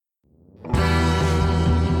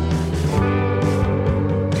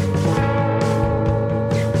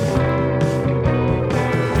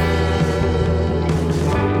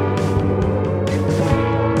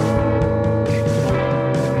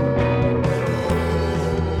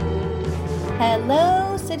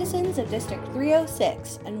of District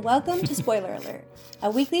 306, and welcome to Spoiler Alert, a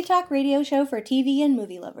weekly talk radio show for TV and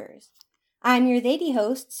movie lovers. I'm your lady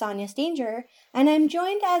host, Sonia Stanger, and I'm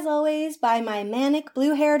joined, as always, by my manic,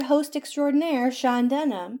 blue-haired host extraordinaire, Sean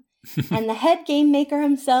Dunham, and the head game maker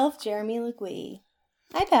himself, Jeremy Legui.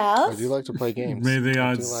 Hi, pals. I do like to play games. May the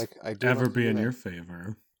odds ever like be in that. your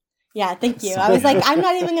favor. Yeah, thank you. I was like, I'm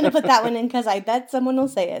not even going to put that one in because I bet someone will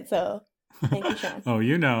say it, so thank you, Sean. Oh,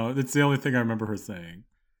 you know, that's the only thing I remember her saying.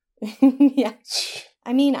 Yeah.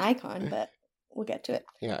 I mean, icon, but we'll get to it.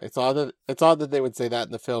 Yeah, it's odd that they would say that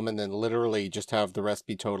in the film and then literally just have the rest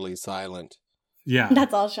be totally silent. Yeah.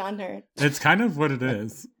 That's all Sean heard. It's kind of what it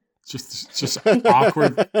is. Just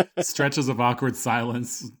awkward stretches of awkward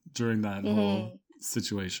silence during that whole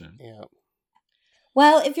situation. Yeah.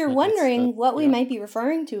 Well, if you're wondering what we might be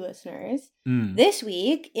referring to, listeners, this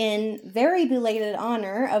week, in very belated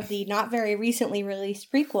honor of the not very recently released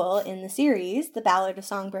prequel in the series, The Ballad of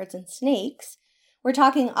Songbirds and Snakes, we're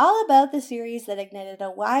talking all about the series that ignited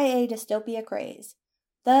a YA dystopia craze,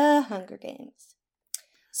 The Hunger Games.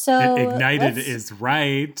 So ignited is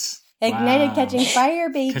right. Ignited, wow. Catching fire,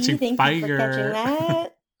 baby. Catching Thank fire. you for catching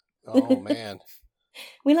that. Oh, man.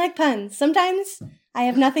 We like puns. Sometimes I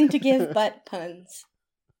have nothing to give but puns.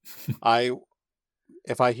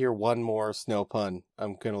 If I hear one more snow pun,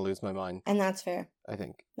 I'm going to lose my mind. And that's fair. I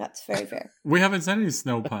think. That's very fair. We haven't said any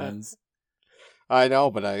snow puns. I know,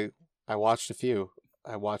 but I watched a few.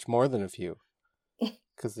 I watched more than a few.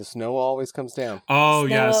 Because the snow always comes down. Oh,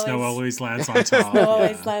 snow always lands on top. Snow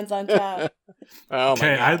always lands on top. Oh,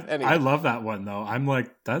 okay, my God. Anyway. I love that one, though. I'm like,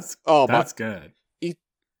 that's good.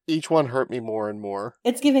 Each one hurt me more and more.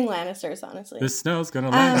 It's giving Lannisters, honestly. The snow's going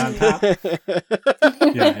to land on top.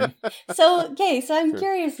 Yeah. So I'm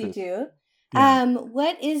curious, you two. Yeah.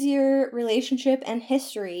 What is your relationship and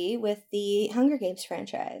history with the Hunger Games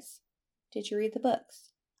franchise? Did you read the books?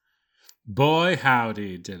 Boy,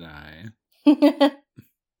 howdy, did I.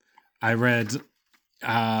 I read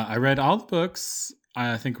all the books.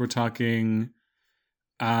 I think we're talking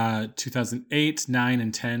 2008, 9,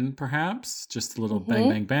 and 10, perhaps. Just a little bang,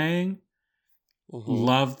 bang, bang. Mm-hmm.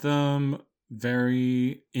 Love them.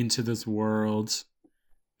 Very into this world.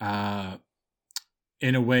 In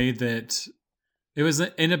a way that it was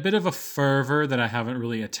in a bit of a fervor that I haven't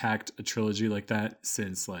really attacked a trilogy like that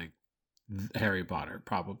since like Harry Potter,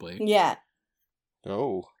 probably. Yeah.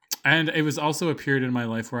 Oh. And it was also a period in my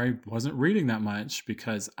life where I wasn't reading that much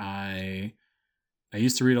because I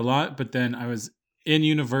used to read a lot, but then I was in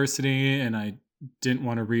university and I didn't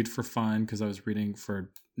want to read for fun because I was reading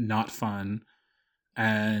for not fun.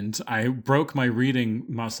 And I broke my reading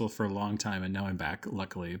muscle for a long time and now I'm back,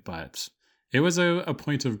 luckily. But it was a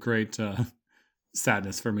point of great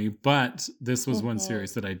sadness for me. But this was one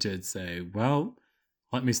series that I did say, well,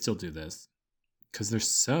 let me still do this because they're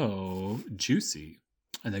so juicy.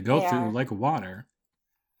 And they go through like water.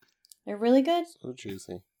 They're really good. So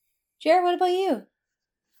juicy. Jared, what about you?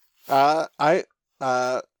 I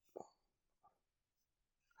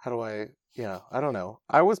don't know.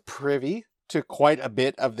 I was privy to quite a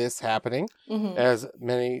bit of this happening. Mm-hmm. As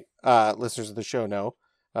many listeners of the show know,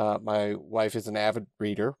 my wife is an avid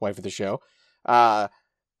reader, wife of the show. I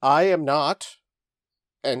am not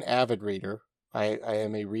an avid reader. I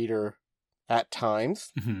am a reader at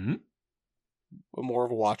times. Mm-hmm. More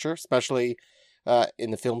of a watcher, especially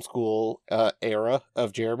in the film school era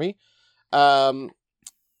of Jeremy.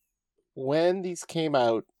 When these came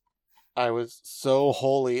out, I was so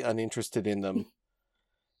wholly uninterested in them.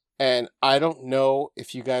 And I don't know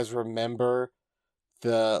if you guys remember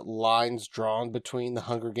the lines drawn between the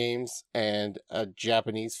Hunger Games and a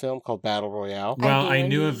Japanese film called Battle Royale. Well, I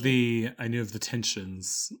knew of the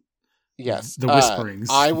tensions. Yes. The whisperings.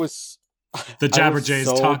 I was the Jabberjays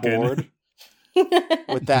so talking. Bored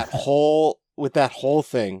with that whole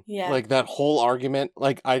thing. Yeah. Like that whole argument.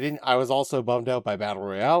 Like I was also bummed out by Battle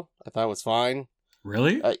Royale. I thought it was fine.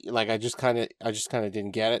 Really? I just kind of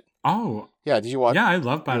didn't get it. Oh. Yeah, did you watch? Yeah, I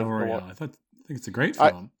love Battle Royale. I think it's a great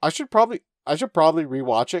film. I should probably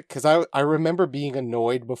rewatch it cuz I remember being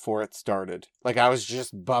annoyed before it started. Like I was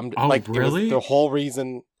just bummed. Oh, like really? The whole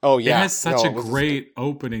reason. Oh yeah. It has such a great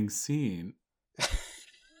opening scene.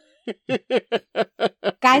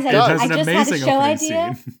 Guys, I just had a show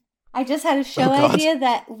idea. I just had a show idea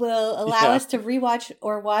that will allow us to rewatch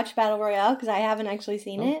or watch Battle Royale because I haven't actually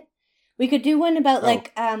seen it. We could do one about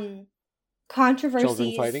like controversies.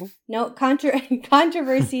 Children fighting? No,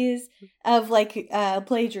 controversies of like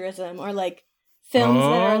plagiarism or like films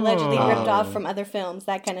that are allegedly ripped off from other films,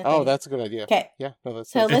 that kind of thing. Oh, that's a good idea. Okay. Yeah, no,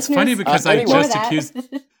 that's so it's funny because I anyway,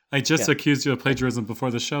 just accused you of plagiarism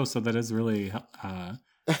before the show, so that is really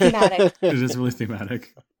thematic. It is really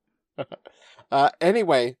thematic.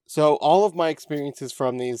 Anyway, so all of my experiences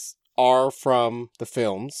from these are from the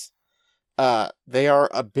films. They are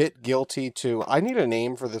a bit guilty to... I need a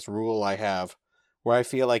name for this rule I have, where I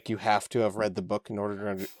feel like you have to have read the book in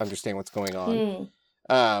order to understand what's going on.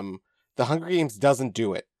 The Hunger Games doesn't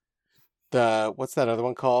do it. What's that other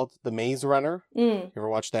one called? The Maze Runner? You ever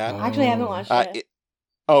watch that? Actually, I haven't watched it.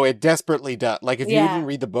 It desperately does. Like, if you didn't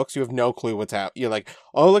read the books, you have no clue what's happening. You're like,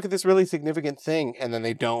 oh, look at this really significant thing. And then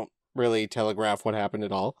they don't really telegraph what happened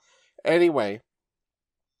at all. Anyway,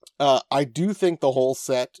 I do think the whole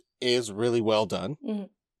set is really well done.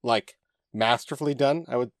 Like, masterfully done,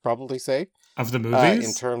 I would probably say. Of the movies?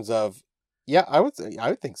 In terms of... Yeah, I would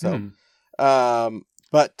think so.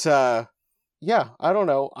 But, yeah, I don't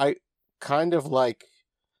know. I kind of, like,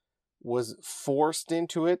 was forced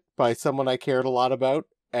into it by someone I cared a lot about,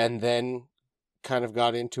 and then kind of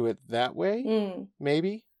got into it that way,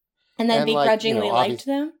 maybe. And then begrudgingly liked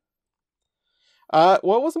them? Well,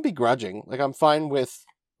 it wasn't begrudging. Like, I'm fine with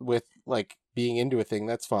like, being into a thing.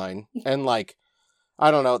 That's fine. And, like,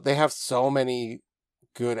 I don't know. They have so many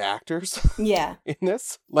good actors in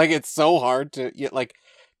this. Like, it's so hard to... Like,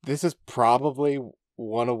 this is probably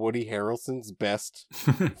one of Woody Harrelson's best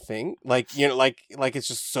thing. Like, like it's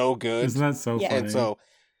just so good. Isn't that so funny? And so,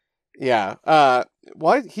 yeah.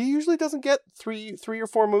 Well, he usually doesn't get three or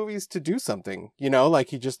four movies to do something, like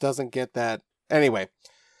he just doesn't get that. Anyway.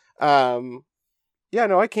 Yeah,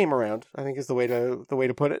 no, I came around, I think is the way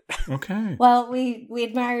to put it. Okay. Well, we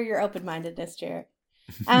admire your open-mindedness, Jared.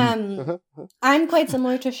 I'm quite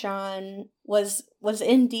similar to Sean. Was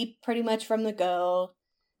in deep pretty much from the go.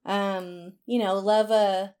 Love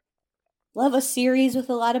a series with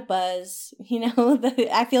a lot of buzz.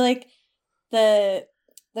 I feel like the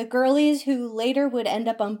girlies who later would end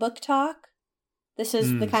up on Book Talk. This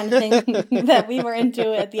is the kind of thing that we were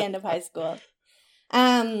into at the end of high school.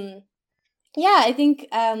 Yeah, I think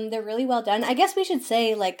they're really well done. I guess we should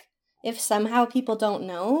say, like, if somehow people don't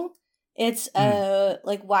know, it's a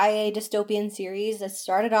YA dystopian series that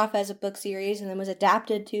started off as a book series and then was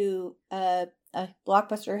adapted to a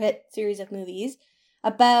blockbuster hit series of movies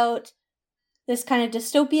about this kind of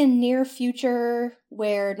dystopian near future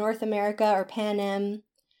where North America, or Panem,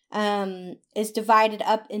 is divided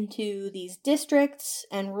up into these districts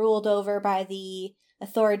and ruled over by the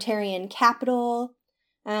authoritarian capital.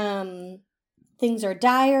 Things are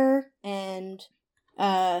dire, and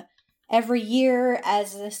every year,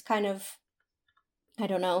 as this kind of, I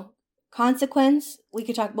don't know, consequence,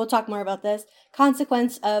 we'll talk more about this,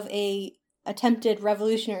 consequence of a attempted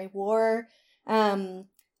revolutionary war.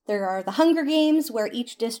 There are the Hunger Games, where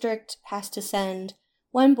each district has to send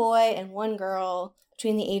one boy and one girl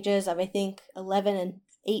between the ages of, I think, 11 and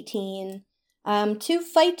 18 to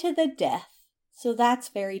fight to the death. So that's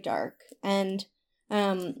very dark. And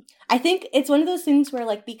I think it's one of those things where,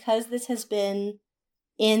 like, because this has been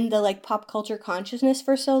in the, like, pop culture consciousness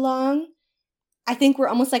for so long, I think we're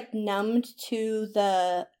almost, like, numbed to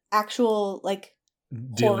the actual, like,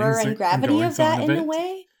 horror and gravity of that in a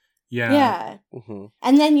way. Yeah. Yeah. Mm-hmm.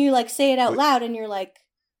 And then you, like, say it out loud and you're like,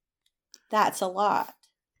 that's a lot.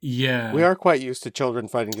 Yeah. We are quite used to children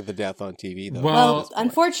fighting to the death on TV, though. Well,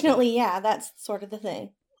 unfortunately, yeah, that's sort of the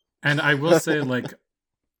thing. And I will say, like,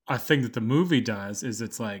 a thing that the movie does is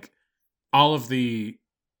it's like all of the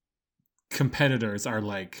competitors are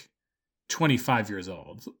like 25 years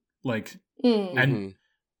old. Like, and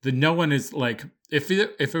no one is like, if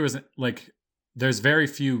it was like, there's very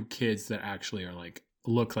few kids that actually are like,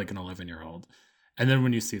 look like an 11-year-old. And then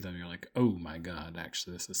when you see them, you're like, oh my God,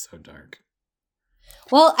 actually, this is so dark.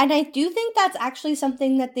 Well, and I do think that's actually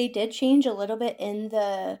something that they did change a little bit in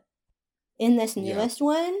this newest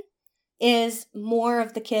one, is more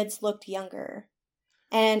of the kids looked younger.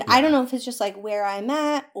 And I don't know if it's just like where I'm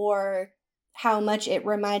at or how much it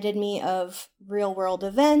reminded me of real world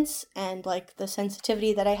events and like the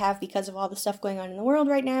sensitivity that I have because of all the stuff going on in the world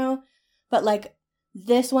right now. But like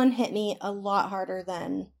this one hit me a lot harder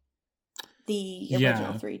than the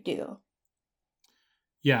original three do.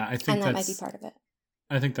 Yeah, I think that might be part of it.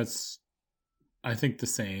 I think the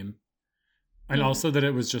same. And also that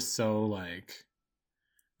it was just so like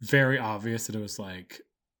very obvious that it was like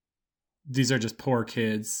these are just poor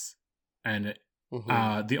kids, and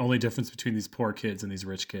the only difference between these poor kids and these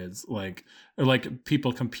rich kids, like, or like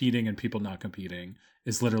people competing and people not competing,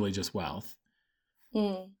 is literally just wealth.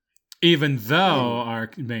 Even though our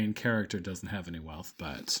main character doesn't have any wealth,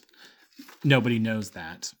 but nobody knows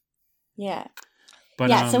that. Yeah.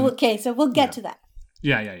 But so we'll get to that.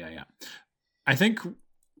 Yeah. I think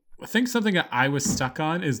something that I was stuck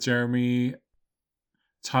on is Jeremy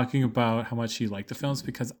talking about how much he liked the films,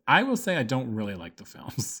 because I will say I don't really like the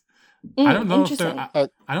films. I don't know if they're.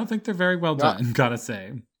 I don't think they're very well done. Gotta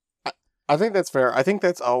say. I think that's fair. I think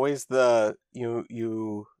that's always the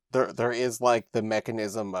there is like the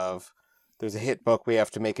mechanism of there's a hit book we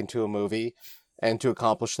have to make into a movie, and to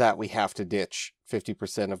accomplish that we have to ditch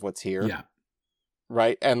 50% of what's here. Yeah.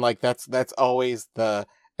 Right? And like that's always the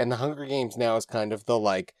Hunger Games now is kind of the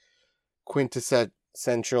like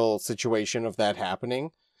quintessential situation of that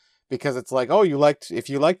happening, because it's like, oh, if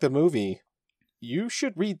you liked the movie, you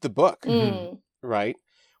should read the book. Right?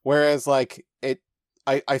 Whereas like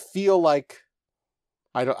I feel like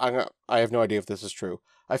I have no idea if this is true.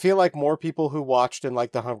 I feel like more people who watched and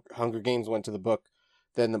liked the Hunger Games went to the book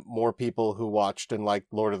than the more people who watched and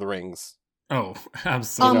liked Lord of the Rings. Oh,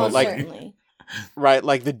 absolutely. Almost certainly. Right,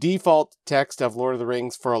 like the default text of Lord of the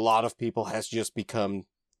Rings for a lot of people has just become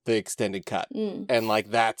the extended cut. And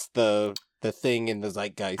like that's the thing in the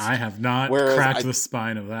zeitgeist. I have not cracked the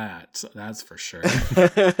spine of that. That's for sure.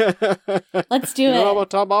 Let's do it. You know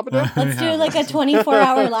about Tom Bombadil? Let's do like a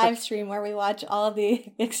 24-hour live stream where we watch all of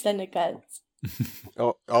the extended cuts.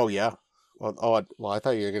 Oh yeah. Well, I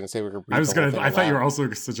thought you were going to say we were. I thought you were also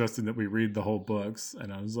suggesting that we read the whole books,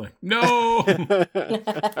 and I was like, no.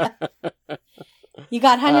 You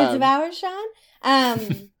got hundreds of hours, Sean.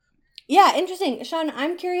 Yeah, interesting, Sean.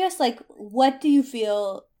 I'm curious. Like, what do you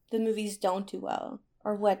feel the movies don't do well,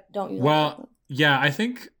 or what don't you? Well, yeah, I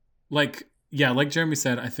think like Jeremy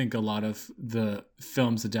said, I think a lot of the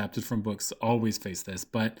films adapted from books always face this,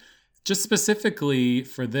 but just specifically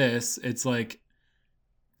for this, it's like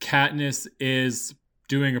Katniss is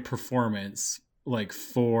doing a performance like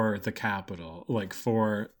for the Capitol, like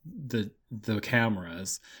for the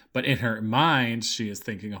cameras, but in her mind she is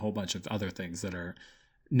thinking a whole bunch of other things that are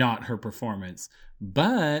not her performance.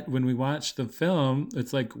 But when we watch the film,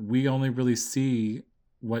 it's like we only really see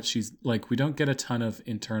what she's like. We don't get a ton of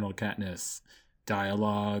internal Katniss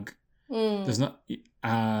dialogue. There's not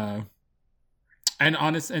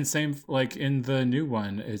and same like in the new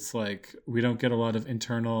one, it's like we don't get a lot of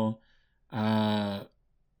internal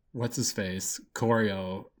what's his face?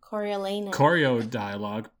 Choreo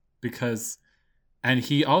dialogue, because and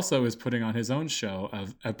he also is putting on his own show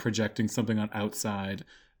of projecting something on outside,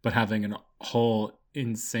 but having a whole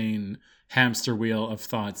insane hamster wheel of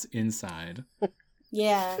thoughts inside.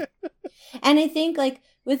 Yeah. And I think like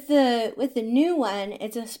with the new one,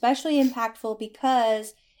 it's especially impactful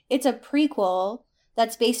because it's a prequel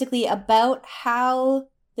that's basically about how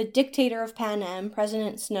the dictator of Panem,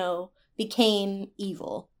 President Snow, became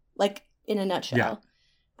evil, like in a nutshell.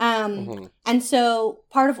 Yeah. And so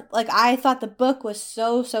part of like I thought the book was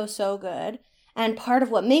so good, and part of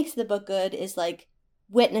what makes the book good is like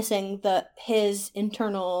witnessing his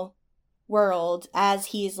internal world as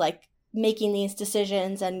he's like making these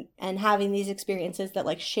decisions and having these experiences that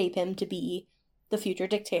like shape him to be the future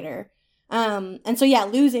dictator. And so yeah,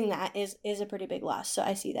 losing that is a pretty big loss. So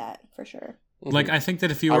I see that for sure. Like I think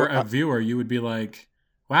that if you were a viewer, you would be like,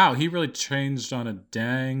 wow, he really changed on a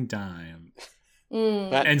dang dime.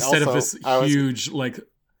 Instead of this huge like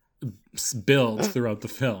build throughout the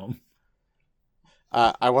film.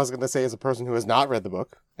 I was going to say, as a person who has not read the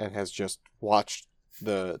book and has just watched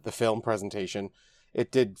the film presentation,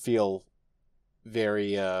 it did feel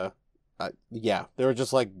very there were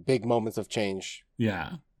just like big moments of change.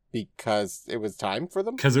 Yeah. Because it was time for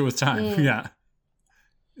them? Because it was time, yeah.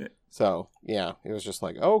 So, yeah, it was just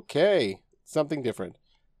like, okay, something different.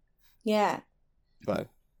 Yeah. But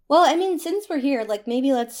well, I mean, since we're here, like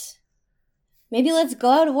maybe let's go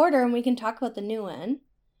out of order and we can talk about the new one.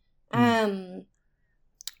 Not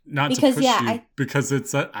because, to push you, because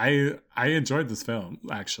it's I enjoyed this film,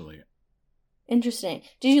 actually. Interesting.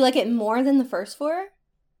 Did you like it more than the first four?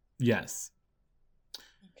 Yes.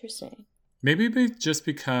 Interesting. Maybe just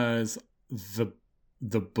because the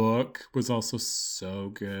book was also so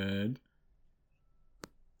good.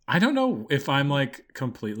 I don't know if I'm like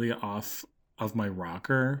completely off of my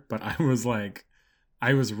rocker, but I was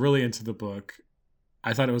really into the book.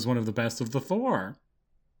 I thought it was one of the best of the four.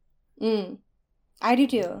 I do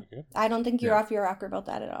too. I don't think you're off your rocker about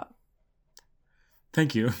that at all.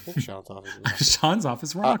 Thank you. Sean's off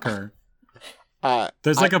his rocker.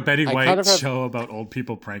 There's like a Betty White show about old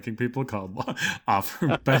people pranking people called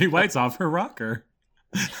Betty White's Off Her Rocker.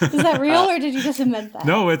 Is that real or did you just invent that?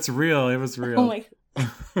 No, it's real. It was real. Oh my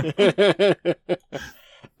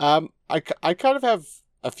God. I kind of have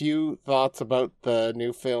a few thoughts about the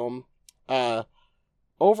new film.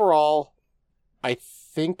 Overall, I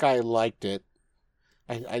think I liked it.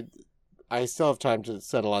 I still have time to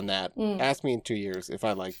settle on that. Ask me in 2 years if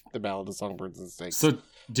I like The Ballad of Songbirds and Snakes. So,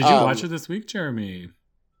 did you watch it this week, Jeremy?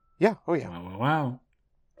 Yeah. Oh, yeah. Wow.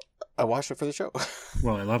 I watched it for the show.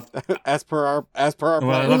 Well, I love as per our plan.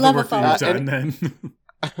 I love the work that you've done.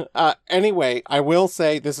 Then, anyway, I will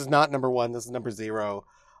say this is not number 1. This is number 0.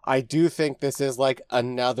 I do think this is like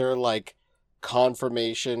another like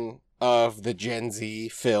confirmation of the Gen Z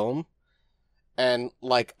film, and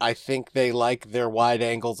like I think they like their wide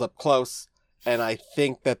angles up close, and I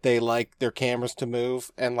think that they like their cameras to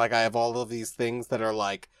move, and like I have all of these things that are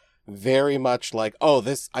like very much like, oh,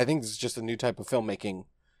 I think this is just a new type of filmmaking.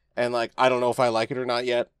 And, like, I don't know if I like it or not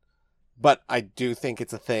yet, but I do think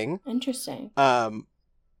it's a thing. Interesting. A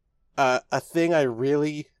thing I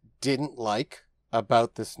really didn't like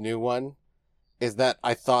about this new one is that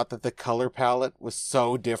I thought that the color palette was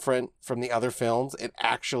so different from the other films.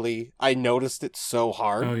 I noticed it so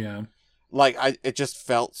hard. Oh, yeah. Like, it just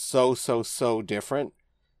felt so different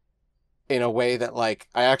in a way that, like,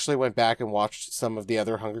 I actually went back and watched some of the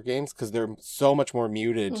other Hunger Games because they're so much more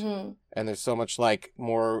muted and there's so much, like,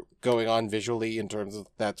 more going on visually in terms of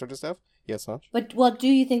that sort of stuff. Yes, Notch? But, well, do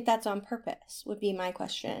you think that's on purpose, would be my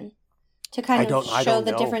question. To kind of show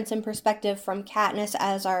the difference in perspective from Katniss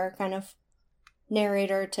as our kind of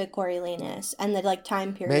narrator to Coriolanus and the, like,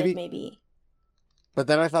 time period maybe. But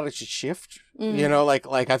then I thought it should shift, you know, like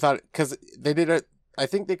I thought, because they did it, I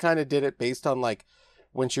think they kind of did it based on, like,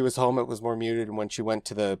 when she was home, it was more muted, and when she went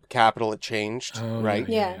to the capital, it changed, right?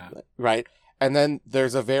 Yeah. Right? And then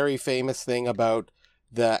there's a very famous thing about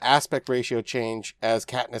the aspect ratio change as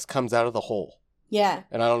Katniss comes out of the hole. Yeah.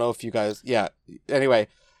 And I don't know if you guys... Yeah. Anyway,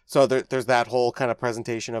 so there's that whole kind of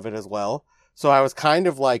presentation of it as well. So I was kind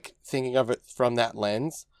of, like, thinking of it from that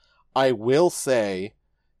lens. I will say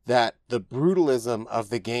that the brutalism of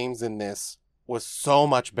the games in this was so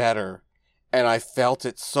much better. And I felt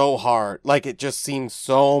it so hard. Like, it just seemed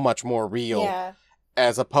so much more real. Yeah.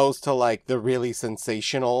 As opposed to, like, the really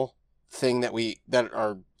sensational thing that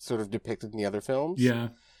are sort of depicted in the other films. Yeah.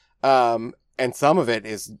 And some of it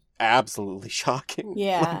is absolutely shocking.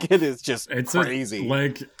 Yeah. Like, it is just crazy.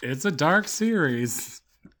 It's a dark series.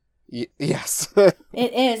 Yes.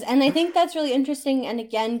 It is. And I think that's really interesting, and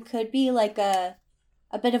again, could be, like, a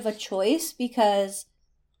bit of a choice, because...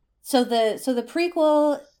 So the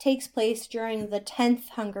prequel takes place during the 10th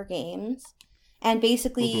Hunger Games, and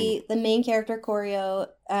basically the main character, Corio,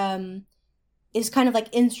 is kind of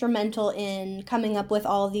like instrumental in coming up with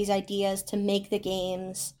all of these ideas to make the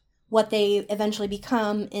games what they eventually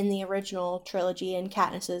become in the original trilogy in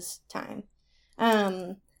Katniss's time.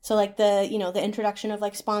 So like the introduction of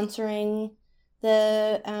like sponsoring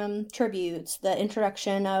the tributes, the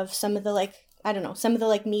introduction of some of the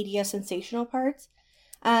like media sensational parts.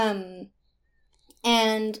 And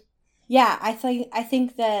yeah, I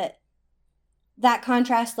think that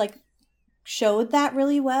contrast like showed that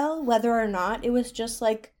really well, whether or not it was just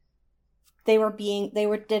like they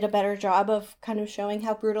did a better job of kind of showing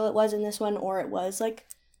how brutal it was in this one, or it was like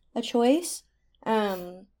a choice.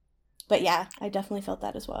 But yeah, I definitely felt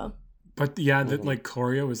that as well. But yeah, that like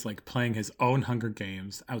Corio was like playing his own Hunger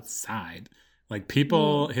Games outside. Like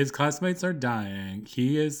people, his classmates are dying.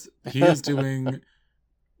 He is doing.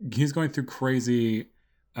 He's going through crazy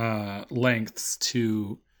lengths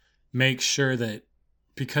to make sure that,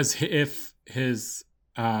 because if his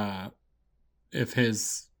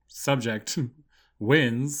subject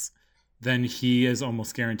wins, then he is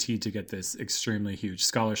almost guaranteed to get this extremely huge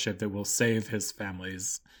scholarship that will save his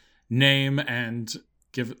family's name, and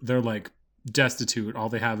they're like destitute. All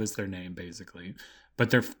they have is their name, basically, but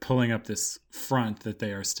they're pulling up this front that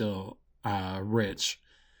they are still rich.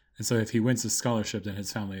 And so if he wins the scholarship, then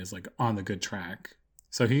his family is like on the good track.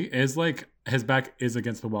 So he is like, his back is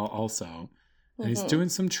against the wall also. And he's doing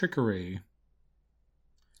some trickery.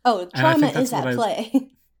 Oh, trauma is at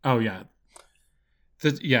play. Oh yeah.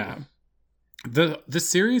 The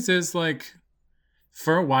series is like,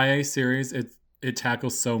 for a YA series, it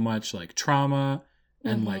tackles so much like trauma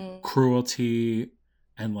and like cruelty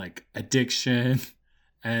and like addiction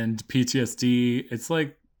and PTSD. It's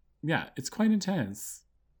like, yeah, it's quite intense.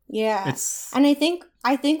 Yeah. And I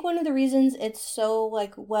think one of the reasons it's so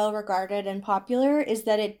like well regarded and popular is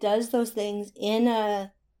that it does those things in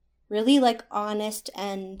a really like honest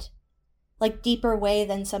and like deeper way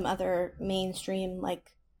than some other mainstream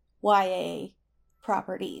like YA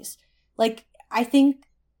properties. Like, I think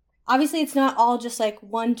obviously it's not all just like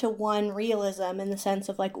one-to-one realism in the sense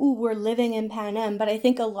of like, ooh, we're living in Panem, but I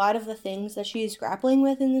think a lot of the things that she's grappling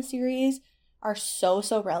with in the series are so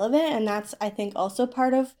relevant, and that's, I think, also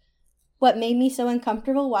part of what made me so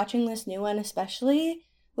uncomfortable watching this new one especially,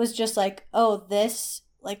 was just like, oh, this,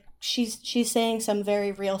 like, she's saying some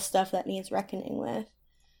very real stuff that needs reckoning with.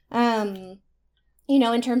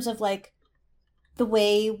 In terms of, like, the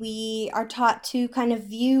way we are taught to kind of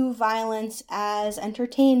view violence as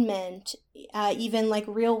entertainment, even like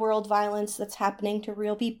real world violence that's happening to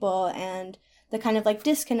real people, and the kind of like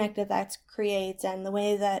disconnect that creates, and the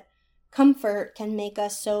way that comfort can make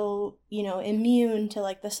us so, immune to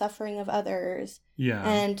like the suffering of others. Yeah.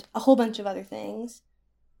 And a whole bunch of other things.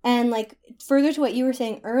 And like further to what you were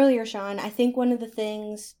saying earlier, Sean, I think one of the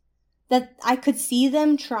things that I could see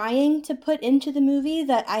them trying to put into the movie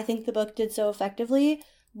that I think the book did so effectively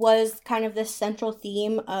was kind of this central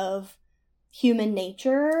theme of human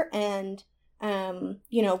nature and,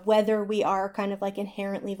 whether we are kind of like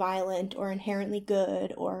inherently violent or inherently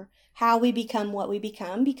good, or how we become what we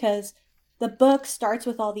become, because the book starts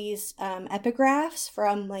with all these epigraphs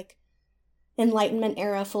from like Enlightenment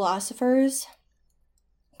era philosophers,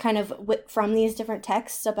 kind of from these different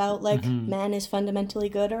texts about like man is fundamentally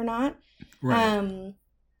good or not. Right.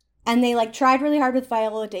 And they like tried really hard with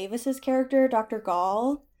Viola Davis's character, Dr.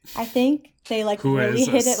 Gall. I think they like who really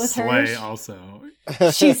hit it with her. Slay also.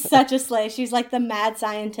 She's such a slay. She's like the mad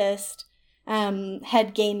scientist,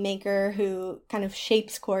 head game maker who kind of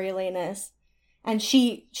shapes Coriolanus. And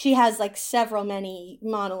she has like many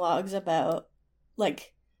monologues about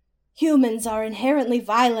like humans are inherently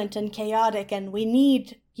violent and chaotic, and we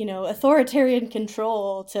need, authoritarian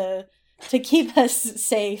control to keep us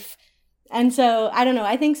safe. And so, I don't know,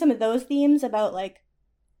 I think some of those themes about like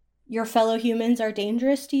your fellow humans are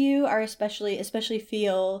dangerous to you are especially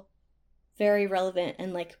feel very relevant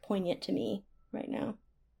and like poignant to me right now.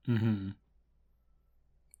 Mm-hmm.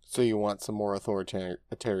 So you want some more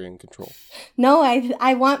authoritarian control? No,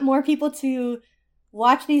 I want more people to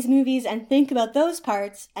watch these movies and think about those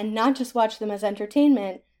parts and not just watch them as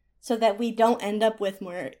entertainment, so that we don't end up with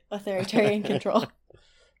more authoritarian control.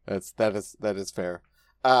 That is fair.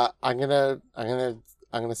 I'm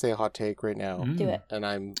gonna say a hot take right now. Do it. And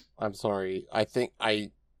I'm sorry. I think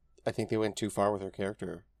they went too far with her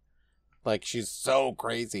character. Like, she's so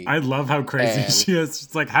crazy. I love how crazy she is.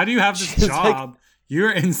 It's like, how do you have this job? Like,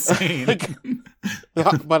 you're insane.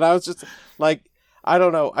 But I was just like, I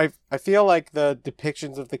don't know. I feel like the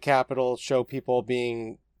depictions of the Capitol show people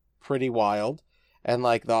being pretty wild. And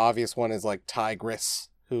like the obvious one is like Tigress,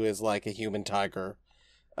 who is like a human tiger.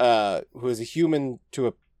 Who is a human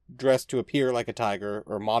dressed to appear like a tiger,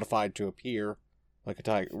 or modified to appear like a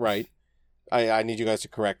tiger, right? I need you guys to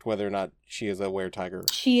correct whether or not she is a were-tiger.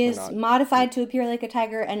 She is modified to appear like a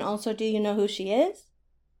tiger, and also, do you know who she is?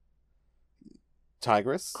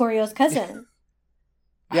 Tigress? Corio's cousin.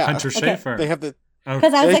 Yeah. Hunter Schafer. They have the...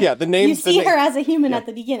 Because I was like, the name, you see her as a human at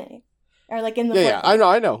the beginning. Or like in the... Yeah,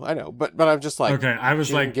 I know. But I'm just like... Okay, I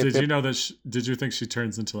was like, did you know that... did you think she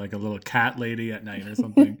turns into like a little cat lady at night or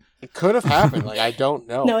something? It could have happened. Like, I don't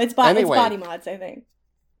know. No, it's body mods, I think.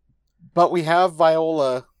 But we have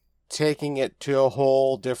Viola taking it to a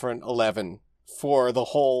whole different 11 for the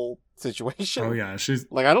whole situation. Oh, yeah. She's...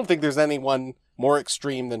 Like, I don't think there's anyone more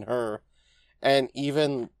extreme than her. And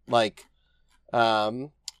even, like,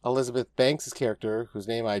 Elizabeth Banks' character, whose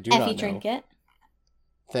name I do not know. Effie Trinket.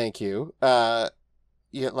 Thank you.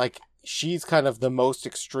 Like, she's kind of the most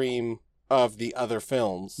extreme of the other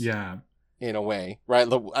films. Yeah. In a way,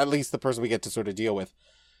 right? At least the person we get to sort of deal with.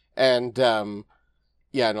 And,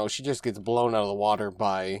 she just gets blown out of the water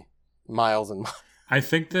by miles and miles. I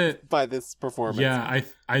think that... by this performance. Yeah,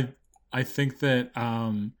 I think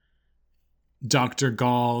that Dr.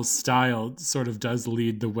 Gall's style sort of does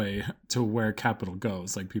lead the way to where Capital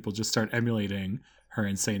goes. Like, people just start emulating her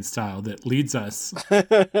insane style that leads us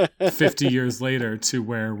 50 years later to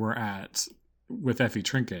where we're at with Effie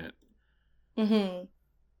Trinket. Mm-hmm.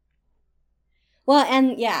 Well,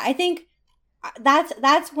 and yeah, I think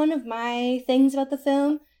that's one of my things about the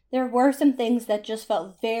film. There were some things that just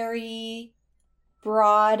felt very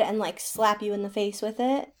broad and like slap you in the face with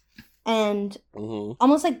it. And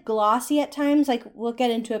almost like glossy at times. Like, we'll get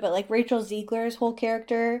into it, but like Rachel Ziegler's whole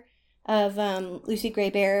character of Lucy Gray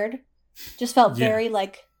Baird just felt very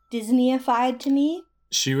like Disney-ified to me.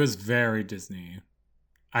 She was very Disney.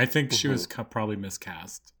 I think she was probably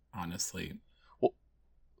miscast, honestly.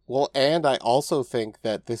 Well, and I also think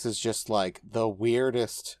that this is just like the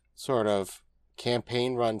weirdest sort of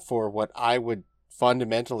campaign run for what I would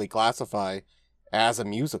fundamentally classify as a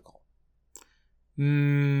musical.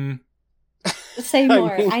 Say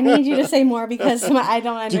more. I need you to say more because I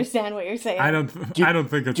don't understand what you're saying. I don't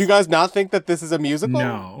think it's... Do you guys not think that this is a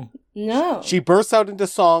musical? No. She bursts out into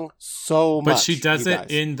song so much. But she does it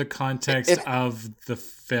in the context of the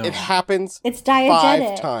film. It happens. It's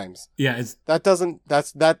diegetic. 5 times. Yeah, that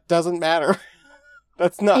doesn't matter.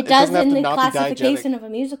 That's not. It does in the classification of a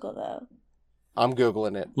musical, though. I'm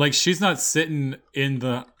Googling it. Like, she's not sitting in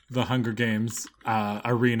the the Hunger Games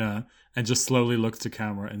arena and just slowly looks to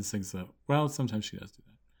camera and sings it. Well, sometimes she does do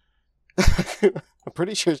that. I'm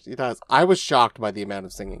pretty sure she does. I was shocked by the amount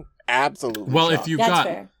of singing. Absolutely. Well, shocked. If you That's got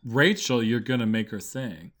fair. Rachel, you're gonna make her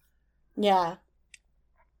sing. Yeah.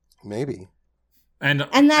 Maybe. And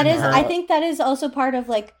that is, I think that is also part of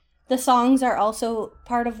like the songs are also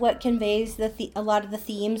part of what conveys a lot of the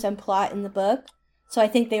themes and plot in the book. So I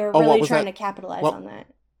think they were really trying to capitalize on that.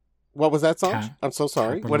 What was that song? I'm so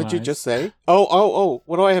sorry. What did you just say? Oh.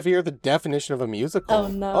 What do I have here? The definition of a musical. Oh,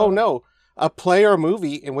 no. Oh, no. A play or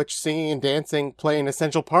movie in which singing and dancing play an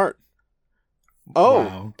essential part. Oh.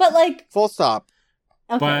 Wow. But like... Full stop.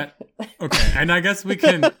 Okay. But, okay. And I guess we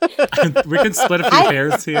can split a few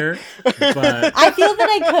hairs here. But I feel that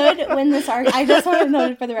I could win this argument. I just want to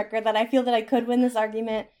note for the record that I feel that I could win this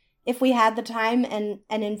argument if we had the time and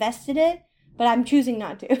invested it, but I'm choosing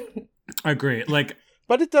not to. I agree. Like...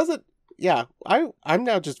 But it doesn't. Yeah, I'm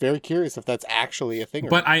now just very curious if that's actually a thing.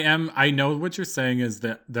 But I know what you're saying is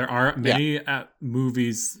that there are many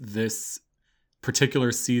movies this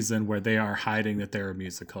particular season where they are hiding that they're a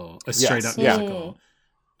musical, a straight up musical.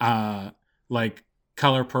 Like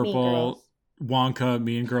Color Purple, Wonka,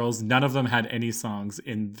 Mean Girls. None of them had any songs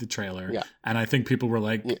in the trailer, and I think people were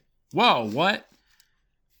like, "Whoa, what?"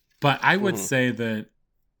 But I would say that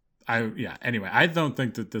Anyway, I don't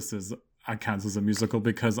think that this counts as a musical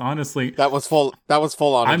because honestly, that was full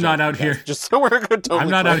on. I'm not out here. Just so we're totally I'm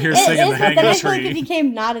not out here singing the Hanging Tree. I feel like it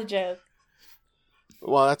became not a joke.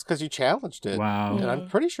 Well, that's because you challenged it. Wow. And I'm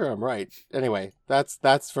pretty sure I'm right. Anyway,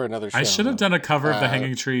 that's for another show. I should have done a cover of the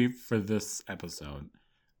Hanging Tree for this episode.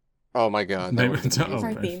 Oh my god. Our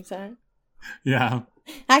theme song. Yeah.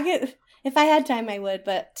 If I had time, I would,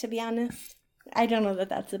 but to be honest, I don't know that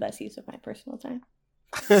that's the best use of my personal time.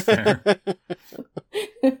 Fair.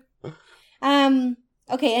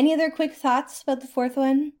 Okay, any other quick thoughts about the fourth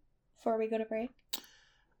one before we go to break?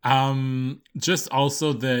 Just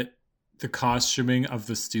also that the costuming of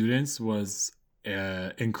the students was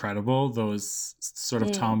incredible. Those sort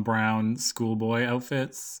of Tom Brown schoolboy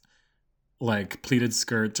outfits, like pleated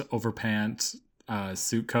skirt, overpant,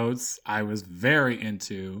 suit coats, I was very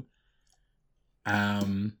into.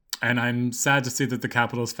 And I'm sad to see that the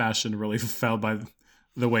Capitol's fashion really fell by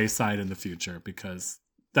the wayside in the future because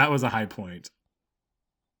that was a high point.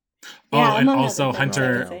 Yeah, and also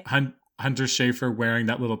Hunter Schafer wearing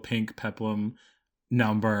that little pink peplum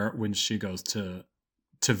number when she goes to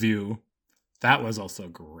view. That was also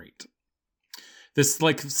great. This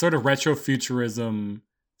like sort of retro futurism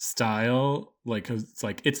style, like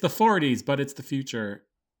it's the 40s, but it's the future,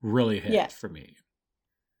 really hit for me.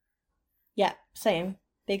 Yeah, same.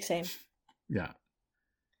 Big same. Yeah.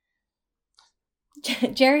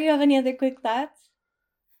 Jerry, you have any other quick thoughts?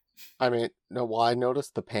 I mean, no. Well, I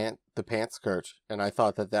noticed the pant skirt, and I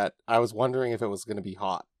thought that I was wondering if it was going to be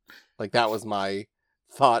hot. Like that was my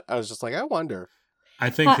thought. I was just like, I wonder.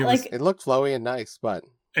 I think hot, it looked flowy and nice, but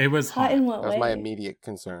it was hot. In what way? That was my immediate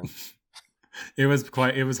concern. It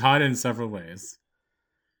was hot in several ways.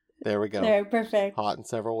 There we go. There, perfect. Hot in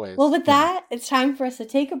several ways. Well, with that, it's time for us to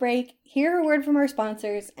take a break, hear a word from our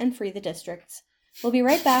sponsors, and free the districts. We'll be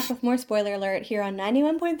right back with more Spoiler Alert here on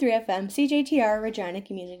 91.3 FM CJTR Regina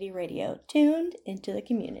Community Radio. Tuned into the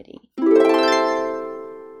community.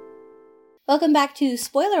 Welcome back to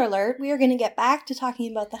Spoiler Alert. We are going to get back to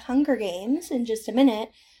talking about the Hunger Games in just a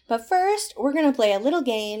minute. But first, we're going to play a little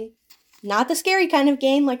game. Not the scary kind of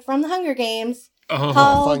game like from the Hunger Games. Oh,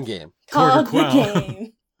 fun game. Called The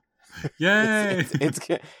Game. Yay!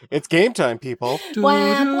 It's game time, people.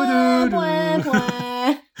 Blah, blah, blah,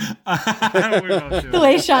 blah. The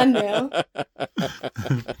way Sean knew.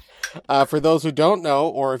 For those who don't know,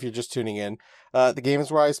 or if you're just tuning in, the game is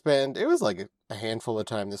where I spend, it was like a handful of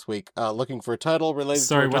time this week, looking for a title related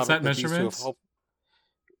to a topic. What's that measurement?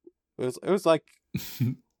 It was like,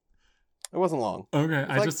 it wasn't long. Okay,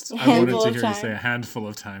 I wanted to hear you say a handful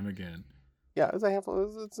of time again. Yeah, it was a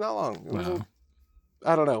handful. It's not long. Wow.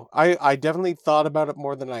 I don't know. I definitely thought about it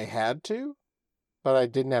more than I had to, but I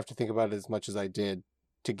didn't have to think about it as much as I did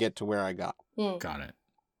to get to where I got. Got it.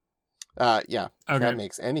 Yeah. Okay. If that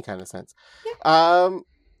makes any kind of sense. Yeah.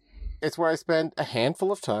 It's where I spend a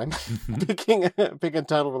handful of time picking a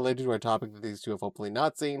title related to our topic that these two have hopefully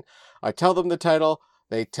not seen. I tell them the title.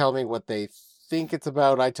 They tell me what they think it's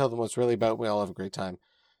about. I tell them what it's really about. We all have a great time.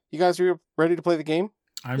 You guys are ready to play the game?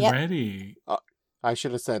 I'm ready. I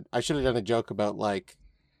should have done a joke about like,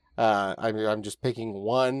 I'm just picking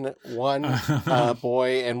one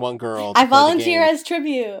boy and one girl. I volunteer as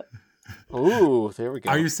tribute. Ooh, there we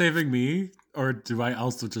go. Are you saving me Or do I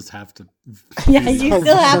also just have to? Yeah, you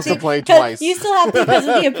still have to play twice. You still have to because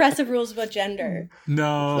of the oppressive rules about gender.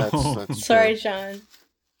 No. That's Sorry, true. Sean.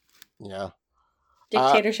 Yeah.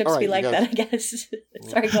 Dictatorships right, be like that, I guess.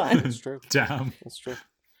 Sorry, go on. That's true. Damn. That's true.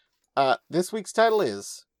 This week's title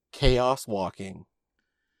is Chaos Walking.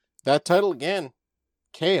 That title again,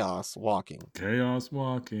 Chaos Walking. Chaos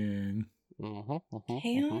Walking.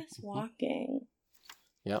 Chaos Walking.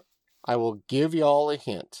 Yep. I will give you all a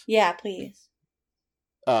hint. Yeah, please.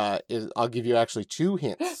 I'll give you actually 2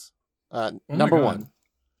 hints. Oh Number 1.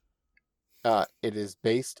 It is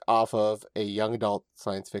based off of a young adult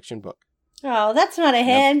science fiction book. Oh, that's not a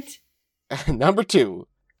hint. Number 2.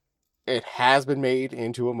 It has been made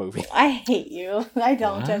into a movie. I hate you. I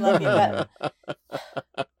don't. I love you, but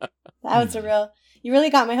that was a real... You really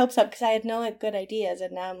got my hopes up because I had no good ideas,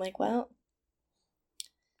 and now I'm like, well...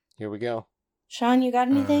 Here we go. Sean, you got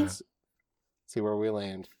anything? See where we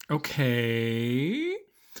land. Okay.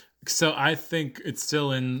 So I think it's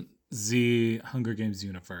still in the Hunger Games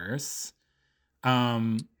universe.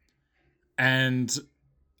 And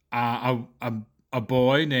a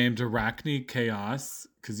boy named Arachne Chaos,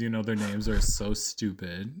 because their names are so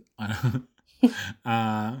stupid.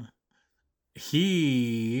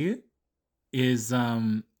 He is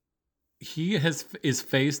is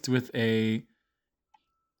faced with a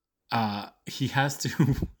he has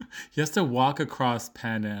to walk across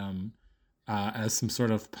Panem as some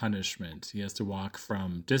sort of punishment. He has to walk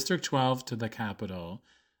from District 12 to the capital.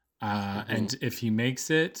 And if he makes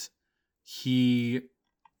it, he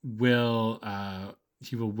will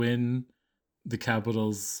win the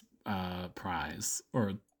capital's prize.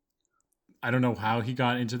 Or I don't know how he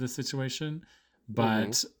got into this situation,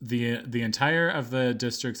 but the entire of the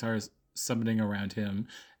districts are summoning around him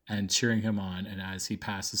and cheering him on. And as he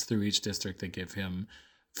passes through each district, they give him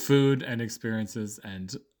food and experiences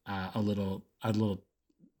and a little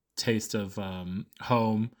taste of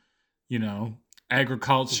home,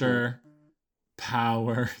 agriculture,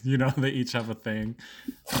 power. They each have a thing.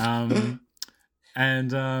 So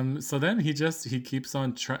then he keeps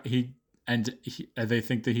on they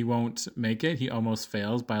think that he won't make it. He almost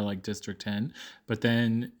fails by like District 10, but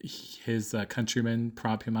then his countrymen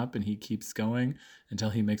prop him up and he keeps going until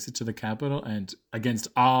he makes it to the capital, and against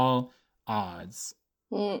all odds.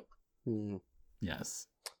 Yes.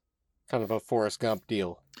 Kind of a Forrest Gump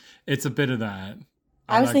deal. It's a bit of that.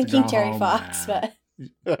 I was thinking Terry Fox, but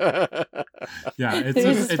yeah, it's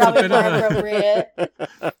a bit of appropriate.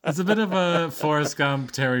 It's a bit of a Forrest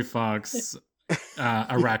Gump, Terry Fox,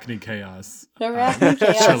 Arachne Chaos. Arachne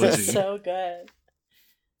Chaos trilogy. Is so good.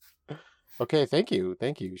 Okay, thank you,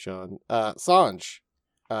 Sean. Sanj,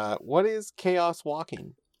 what is Chaos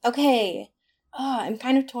Walking? Okay, I'm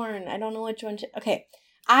kind of torn. I don't know which one to... Okay,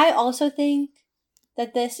 I also think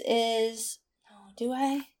that this is... Oh, do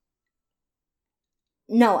I?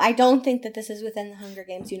 No, I don't think that this is within the Hunger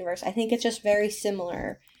Games universe. I think it's just very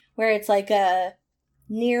similar, where it's like a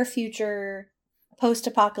near future,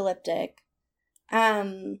 post-apocalyptic.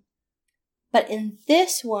 But in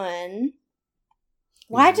this one,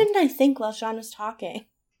 why didn't I think while Sean was talking?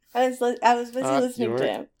 I was busy listening to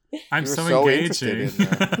him. I'm so engaging.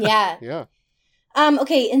 Yeah. Yeah.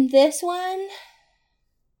 Okay, in this one,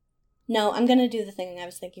 no, I'm gonna do the thing I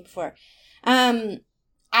was thinking before. So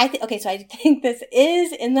I think this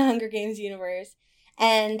is in the Hunger Games universe,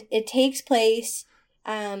 and it takes place,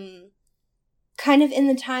 kind of in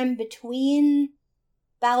the time between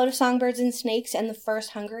Ballad of Songbirds and Snakes and the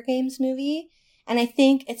first Hunger Games movie, and I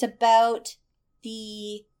think it's about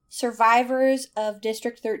the survivors of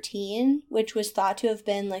District 13, which was thought to have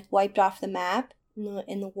been like wiped off the map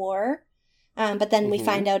in the war, but then we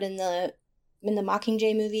find out in the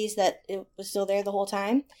Mockingjay movies that it was still there the whole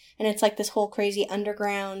time, and it's like this whole crazy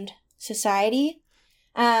underground society.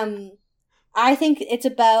 I think it's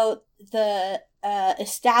about the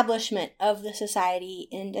establishment of the society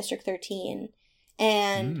in District 13,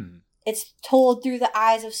 and it's told through the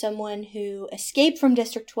eyes of someone who escaped from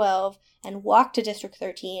District 12 and walked to District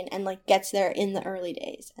 13 and like gets there in the early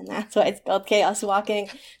days, and that's why it's called Chaos Walking.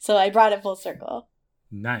 So I brought it full circle.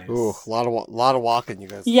 Nice. Ooh, a lot of walking, you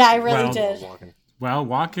guys. Yeah, I really did. Well,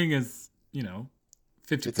 walking is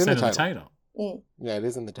 50% of the title. Yeah, it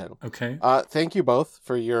is in the title. Okay. Thank you both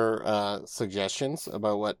for your suggestions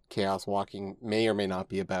about what Chaos Walking may or may not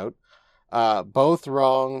be about. Both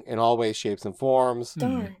wrong in all ways, shapes, and forms.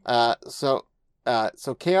 Darn. So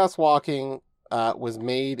Chaos Walking was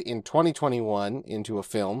made in 2021 into a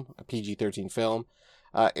film, a PG-13 film.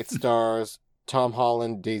 It stars Tom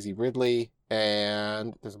Holland, Daisy Ridley,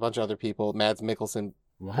 and there's a bunch of other people. Mads Mikkelsen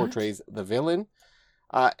portrays the villain.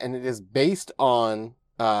 And it is based on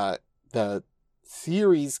the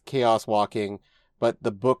series Chaos Walking, but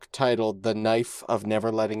the book titled The Knife of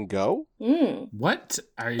Never Letting Go. What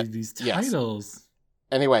are these titles? Yes.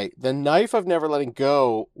 Anyway, The Knife of Never Letting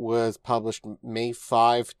Go was published May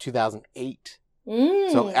 5, 2008.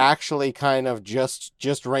 So actually kind of just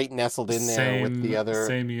right nestled in there with the other...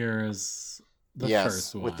 Same year as the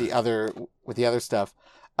first one. with the other stuff.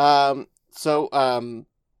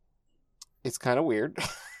 It's kind of weird.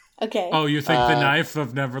 Okay. Oh, you think The Knife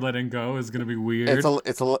of Never Letting Go is going to be weird? It's a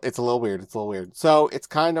little weird. It's a little weird. So it's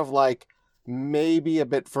kind of like maybe a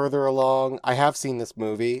bit further along. I have seen this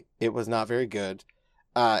movie. It was not very good.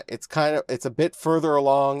 It's a bit further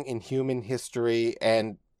along in human history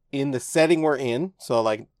and in the setting we're in. So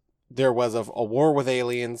like there was a war with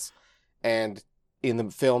aliens, and in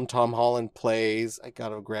the film Tom Holland plays, I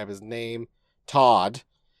gotta grab his name, Todd,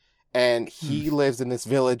 and he lives in this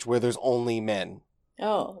village where there's only men.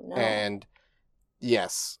 Oh, no. And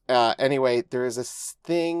yes. Anyway, there is this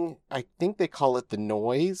thing, I think they call it the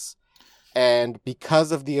noise. And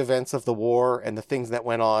because of the events of the war and the things that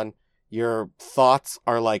went on, your thoughts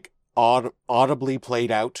are like audibly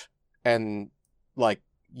played out, and like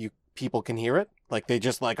people can hear it. Like they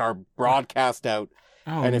just like are broadcast out.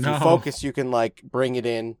 Oh, and if you focus, you can like bring it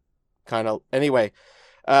in kind of. Anyway,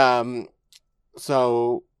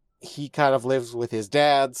 so he kind of lives with his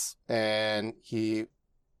dads, and he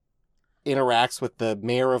interacts with the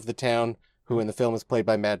mayor of the town, who in the film is played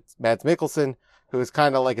by Mads Mikkelsen, who is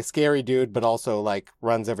kind of like a scary dude, but also like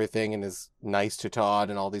runs everything and is nice to Todd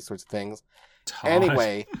and all these sorts of things. Todd.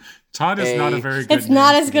 Anyway, Todd is not a very good. It's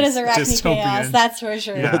not as good as Arachne Chaos, that's for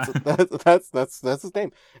sure. Yeah. That's his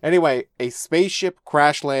name. Anyway, a spaceship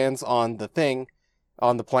crash lands on the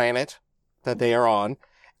planet that they are on,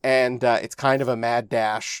 and it's kind of a mad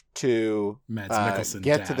dash to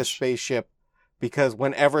get to the spaceship, because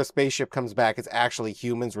whenever a spaceship comes back, it's actually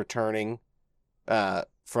humans returning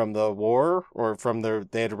from the war, or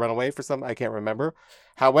they had to run away for something, I can't remember.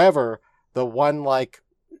 However, the one like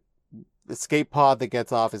escape pod that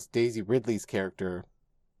gets off is Daisy Ridley's character,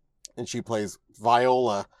 and she plays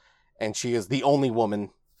Viola, and she is the only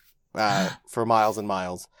woman for miles and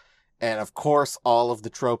miles. And of course, all of the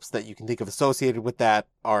tropes that you can think of associated with that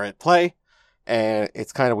are at play, and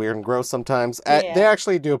it's kind of weird and gross sometimes. Yeah. They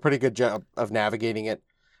actually do a pretty good job of navigating it.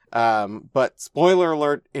 But spoiler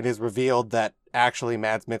alert, it is revealed that actually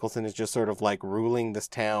Mads Mikkelsen is just sort of like ruling this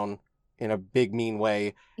town in a big mean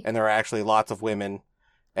way, and there are actually lots of women,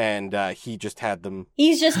 and he just had them.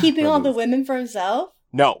 He's just keeping all the women for himself?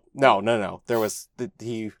 No. There was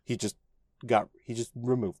he just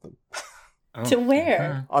removed them. Oh, to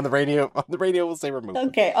where? On the radio we'll say remove them.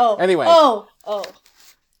 Okay. Oh. Anyway. Oh.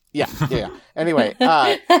 Yeah. Anyway,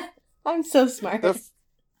 I'm so smart.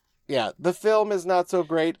 The film is not so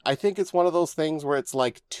great. I think it's one of those things where it's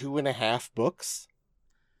like 2.5 books.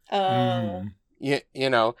 You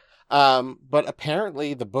know. But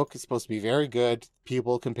apparently the book is supposed to be very good.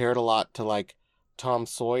 People compare it a lot to like Tom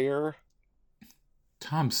Sawyer.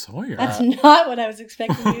 Tom Sawyer? That's not what I was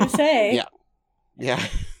expecting you to say. Yeah.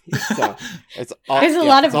 So there's a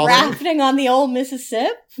lot of rafting on the old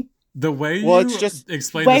Mississippi. The way you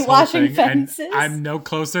explain this whole thing, fences. And I'm no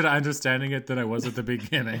closer to understanding it than I was at the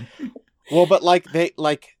beginning. Well, but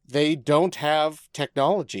they don't have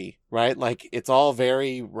technology, right? Like it's all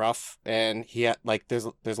very rough, and there's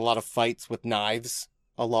a lot of fights with knives,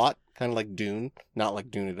 a lot, kind of like Dune, not like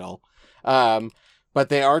Dune at all. But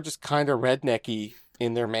they are just kind of rednecky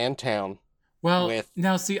in their man town. Well,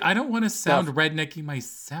 now see, I don't want to sound rednecky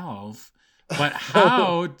myself, but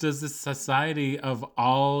how does this society of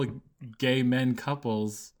all gay men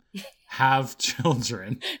couples have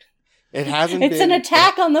children? It's an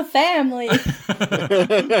attack on the family.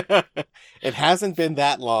 It hasn't been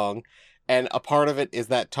that long, and a part of it is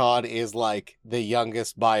that Todd is like the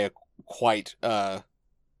youngest by quite a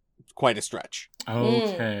stretch.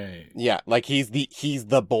 Okay. Yeah, like he's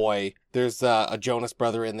the boy. There's a Jonas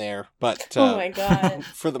brother in there, but oh my god.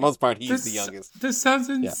 For the most part, he's the youngest. This sounds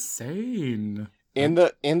insane. In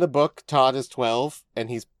the book, Todd is 12, and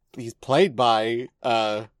he's played by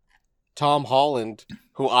Tom Holland,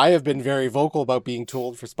 who I have been very vocal about being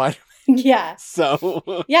told for Spider-Man. Yeah.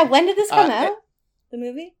 So. Yeah, when did this come out? The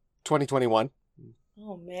movie? 2021.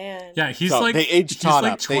 Oh man. Yeah, they aged Todd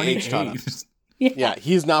up. 28. They aged Todd up. Yeah,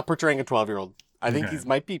 he's not portraying a 12-year-old. I think he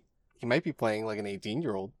might be playing like an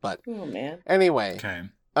 18-year-old, but oh man. Anyway. Okay.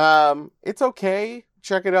 It's okay.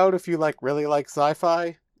 Check it out if you really like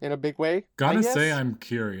sci-fi in a big way. Gotta say I'm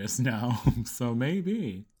curious now, so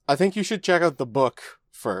maybe. I think you should check out the book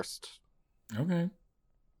first. Okay.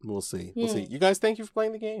 We'll see. You guys, thank you for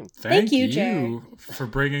playing the game. Thank you, Jared, for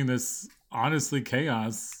bringing this honestly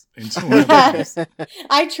chaos into one of those.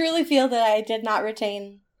 I truly feel that I did not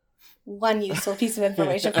retain one useful piece of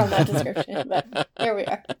information from that description, but here we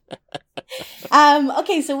are.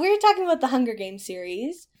 Okay, so we're talking about the Hunger Games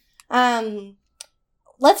series.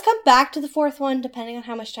 Let's come back to the fourth one, depending on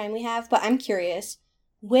how much time we have, but I'm curious,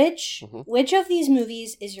 which of these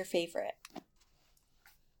movies is your favorite?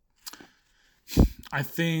 I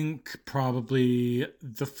think probably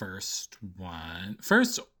the first one.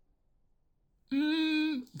 First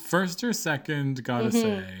or second, gotta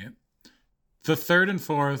say. The third and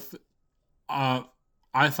fourth, I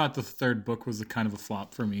thought the third book was a kind of a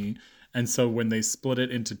flop for me. And so when they split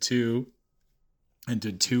it into two and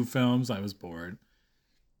did two films, I was bored.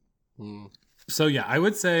 So yeah, I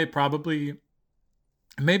would say probably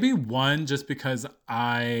maybe one, just because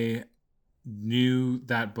I knew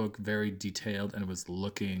that book very detailed and was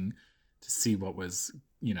looking to see what was,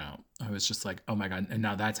 I was just like, oh my God, and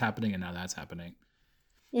now that's happening, and now that's happening.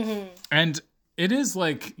 And it is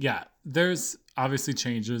like, yeah, there's obviously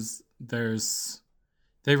changes.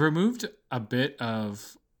 They removed a bit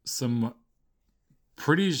of some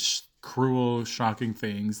pretty cruel, shocking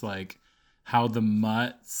things, like how the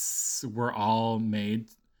mutts were all made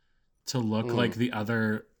to look like the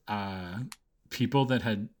other people that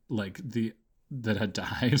had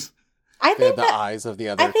died. I think the eyes of the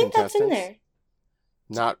other contestants. That's in there.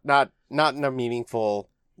 Not in a meaningful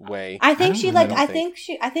way. I think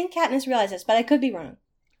Katniss realized this, but I could be wrong.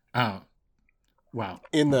 Oh, wow!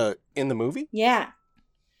 In the movie? Yeah,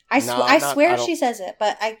 I swear she says it,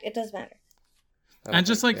 but it doesn't matter. And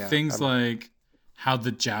just like things like how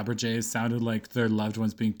the Jabberjays sounded like their loved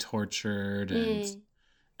ones being tortured,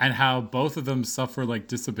 and how both of them suffer like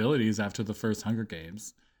disabilities after the first Hunger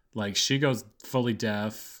Games. Like she goes fully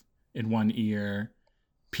deaf in one ear.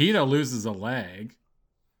 Peeta loses a leg.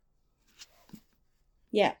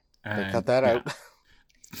 Yeah. They cut that out.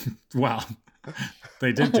 Well,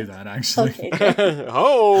 they did do that actually.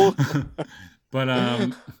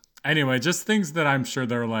 But anyway, just things that I'm sure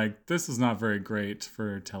they're like, this is not very great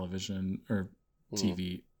for television or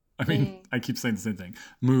TV. I mean, I keep saying the same thing.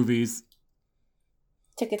 Movies.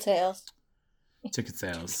 Ticket sales.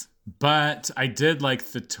 But I did like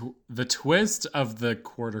the twist of the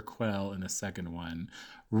quarter quell in the second one.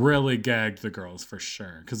 Really gagged the girls for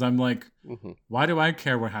sure. Because I'm like, why do I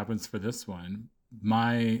care what happens for this one?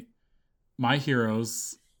 My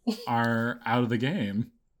heroes are out of the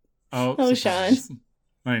game. Oh, Sean.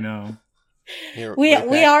 I know. We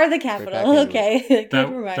are the capital. Okay.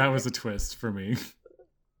 That was a twist for me.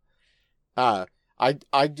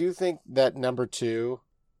 I do think that number 2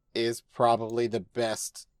 is probably the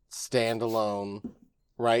best standalone,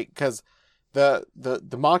 right? Because the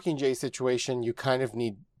Mockingjay situation, you kind of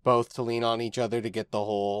need both to lean on each other to get the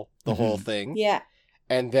whole thing. Yeah.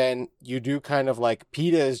 And then you do kind of like,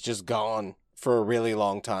 Peeta is just gone for a really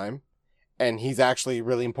long time, and he's actually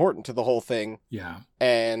really important to the whole thing. Yeah.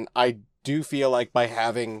 And I do feel like by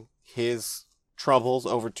having his troubles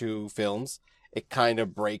over 2 films, it kind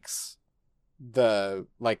of breaks the,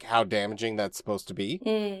 like, how damaging that's supposed to be.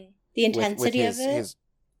 The intensity of it?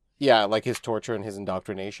 Like his torture and his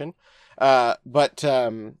indoctrination. But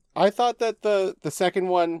I thought that the second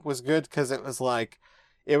one was good because it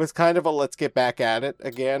was kind of a let's get back at it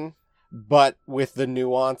again, but with the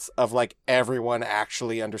nuance of like everyone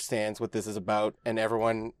actually understands what this is about and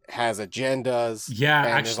everyone has agendas. Yeah, and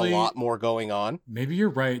actually, there's a lot more going on. Maybe you're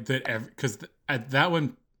right that because at that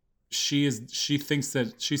one, she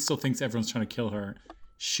still thinks everyone's trying to kill her.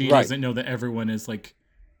 She doesn't know that everyone is like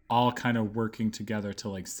all kind of working together to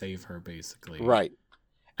like save her, basically. Right.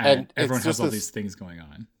 And everyone has all these things going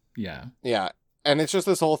on. Yeah. Yeah. And it's just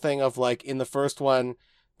this whole thing of like, in the first one,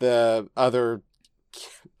 the other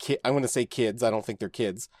I'm going to say kids. I don't think they're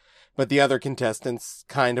kids, but the other contestants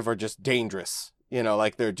kind of are just dangerous.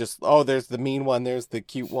 Like they're just, there's the mean one. There's the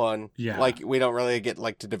cute one. Yeah. Like we don't really get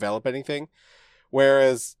like to develop anything.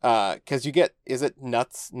 Whereas, cause you get, is it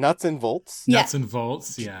Nuts and Volts? Yeah. Nuts and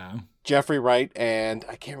Volts. Yeah. Jeffrey Wright, and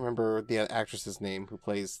I can't remember the actress's name who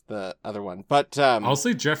plays the other one, but I'll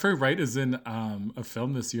say Jeffrey Wright is in a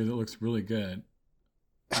film this year that looks really good.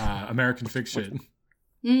 American Fiction.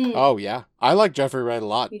 Oh yeah, I like Jeffrey Wright a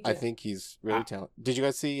lot. I think he's really talented. Did you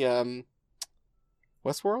guys see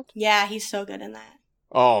Westworld? Yeah, he's so good in that.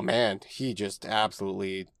 Oh man, he just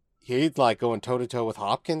absolutely, he's like going toe to toe with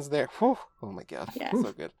Hopkins there. Whew. Oh my god, yeah.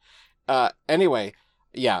 So good. Anyway.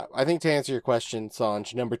 Yeah, I think to answer your question,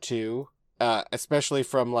 Sanj, number 2, especially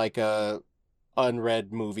from like a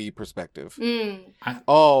unread movie perspective.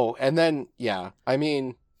 And then I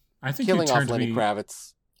mean, I think killing off Lenny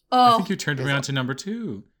Kravitz. I think you turned me on to number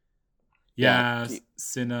 2. Yeah,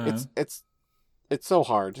 Cinna. it's so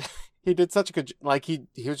hard. He did such a good, like he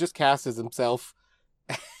was just cast as himself,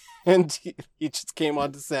 and he just came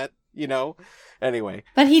onto set, you know. Anyway,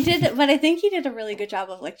 but I think he did a really good job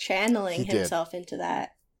of like channeling He did. himself into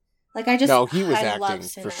that. Like he was I love acting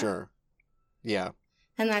Cinna. for sure. Yeah,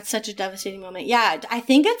 And that's such a devastating moment. Yeah, I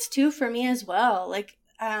think it's 2 for me as well. Like,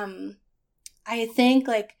 I think,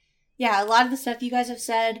 like, yeah, a lot of the stuff you guys have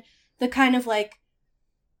said, the kind of, like,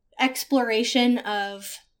 exploration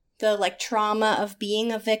of the, like, trauma of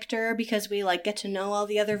being a victor, because we, like, get to know all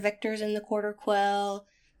the other victors in the Quarter Quell,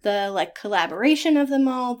 the, like, collaboration of them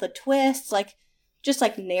all, the twists, like, just,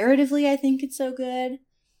 like, narratively, I think it's so good.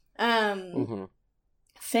 Finnick,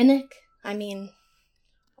 I mean,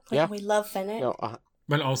 like, we love Finnick. No,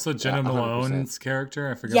 but also Jenna 100%. Malone's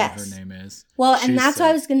character, I forget what her name is. Well, and that's what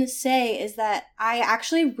I was going to say, is that I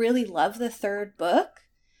actually really love the 3rd book.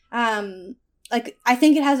 Like, I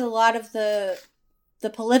think it has a lot of the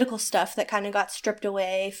political stuff that kind of got stripped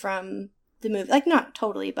away from the movie. Like, not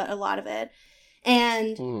totally, but a lot of it.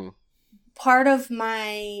 And part of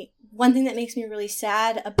one thing that makes me really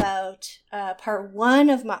sad about part 1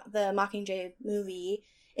 of the Mockingjay movie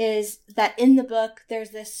is that in the book, there's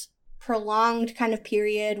this prolonged kind of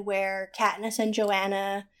period where Katniss and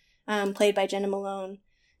Joanna, played by Jenna Malone,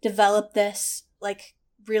 develop this, like,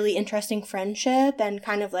 really interesting friendship and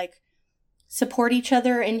kind of, like, support each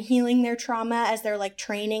other in healing their trauma as they're, like,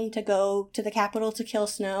 training to go to the capital to kill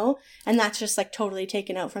Snow. And that's just, like, totally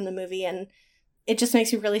taken out from the movie. And it just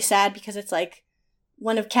makes me really sad because it's, like,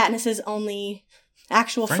 one of Katniss's only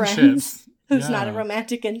actual friends who's not a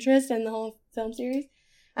romantic interest in the whole film series.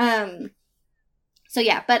 So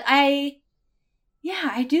yeah, but I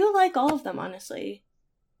do like all of them, honestly.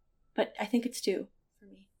 But I think it's 2 for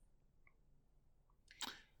me.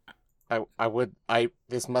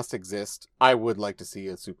 This must exist. I would like to see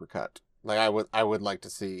a supercut. Like I would like to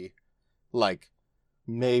see, like,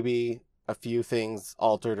 maybe a few things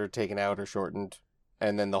altered or taken out or shortened,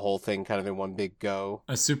 and then the whole thing kind of in one big go.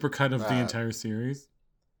 A supercut of the entire series?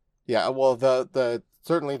 Yeah, well, the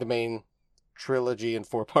certainly the main trilogy in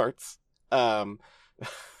 4 parts.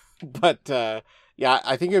 But yeah,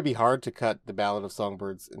 I think it would be hard to cut the Ballad of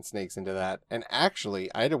Songbirds and Snakes into that. And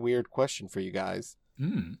actually, I had a weird question for you guys.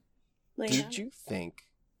 Did you think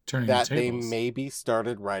that they maybe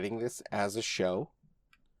started writing this as a show?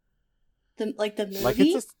 The movie? Like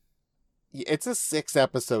it's a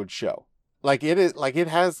 6-episode show. Like it is, like it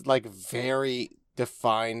has like very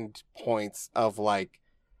defined points of like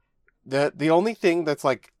the only thing that's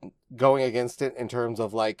like going against it in terms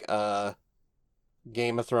of like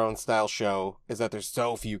Game of Thrones style show is that there's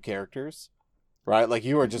so few characters, right? Like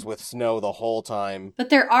you are just with Snow the whole time.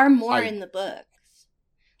 But there are more in the books.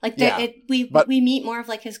 Like we meet more of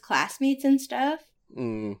like his classmates and stuff.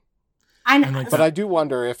 But I do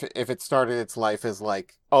wonder if it started its life as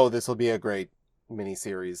like, oh, this will be a great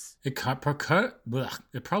miniseries. It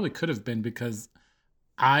probably could have been, because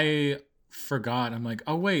I forgot. I'm like,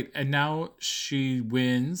 oh wait, and now she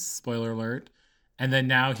wins. Spoiler alert. And then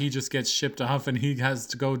now he just gets shipped off and he has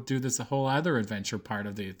to go do this whole other adventure part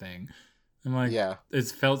of the thing. I'm like, yeah, it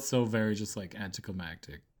felt so very just like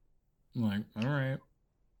anticlimactic. I'm like, all right.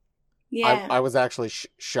 Yeah. I was actually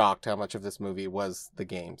shocked how much of this movie was the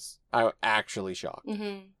games. I was actually shocked.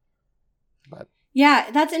 But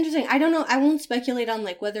yeah, that's interesting. I don't know. I won't speculate on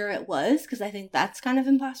like whether it was, because I think that's kind of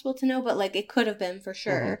impossible to know, but like it could have been for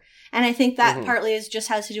sure. And I think that partly has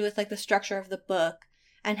to do with like the structure of the book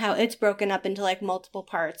and how it's broken up into like multiple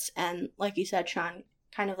parts. And like you said, Sean,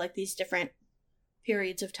 kind of like these different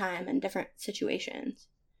periods of time and different situations.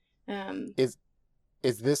 Is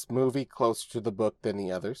this movie closer to the book than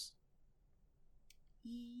the others?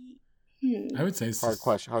 I would say so.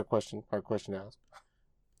 Hard question to ask.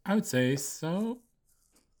 I would say so.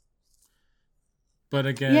 But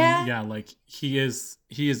again, like he is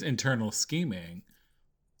internal scheming.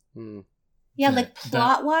 Yeah, like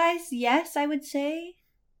plot wise, yes, I would say.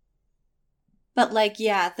 But like,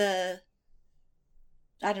 yeah, I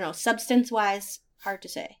don't know, substance wise, hard to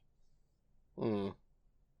say.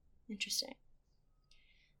 Interesting.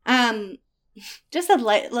 Just a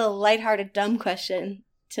little lighthearted dumb question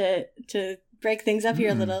to break things up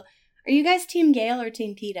here a little. Are you guys Team Gale or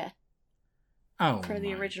Team Peeta? Oh, for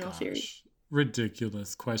the original series.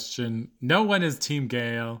 Ridiculous question. No one is Team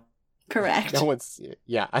Gale. Correct. No one's.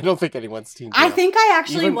 Yeah, I don't think anyone's Team Gale. I think I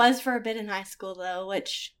actually was for a bit in high school though,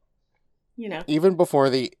 which, you know, even before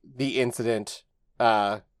the incident,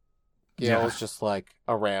 Gale was just like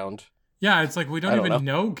around. Yeah, it's like we don't even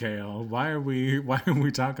know Gale. Why are we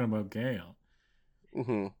talking about Gale?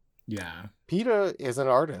 Yeah. Peeta is an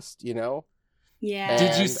artist, you know? Yeah.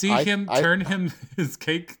 Did you see him turn his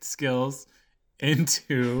cake skills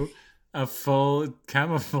into a full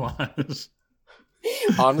camouflage.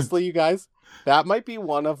 Honestly, you guys, that might be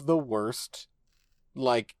one of the worst,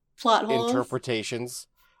 like, plot holes interpretations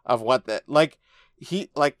of what that, like,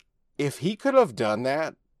 if he could have done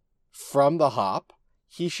that from the hop,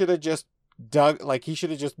 he should have just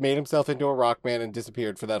made himself into a rock man and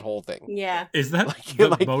disappeared for that whole thing. Yeah. Is that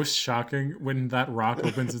the most shocking when that rock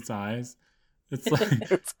opens its eyes? It's like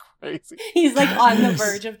it's crazy. He's like on the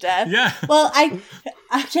verge of death. Yeah. Well,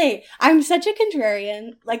 I'm such a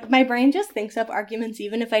contrarian. Like, my brain just thinks up arguments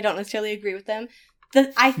even if I don't necessarily agree with them.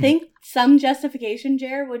 I think some justification,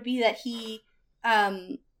 Jer, would be that he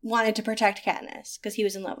wanted to protect Katniss because he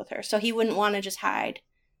was in love with her, so he wouldn't want to just hide.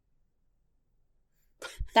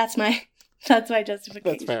 That's my justification.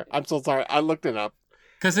 That's fair. I'm so sorry. I looked it up.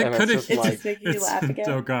 Because it could have... It's making you laugh again.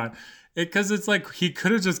 Oh, God. Because it's like he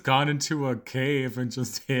could have just gone into a cave and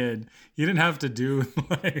just hid. He didn't have to do,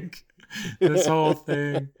 like, this whole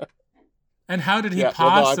thing. And how did he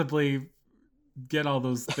possibly get all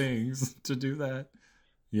those things to do that?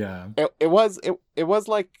 Yeah. It was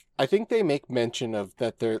like, I think they make mention of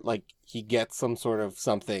that they're, like, he gets some sort of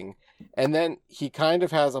something. And then he kind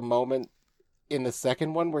of has a moment in the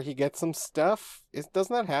second one where he gets some stuff.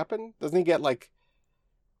 Doesn't that happen? Doesn't he get, like...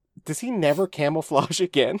 Does he never camouflage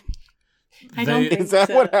again? I don't think Is that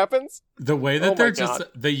so. what happens? The way that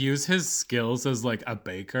they use his skills as like a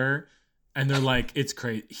baker, and they're like, it's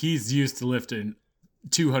crazy. He's used to lifting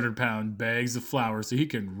 200-pound bags of flour, so he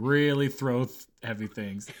can really throw heavy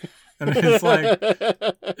things. And it's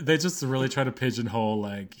like, they just really try to pigeonhole,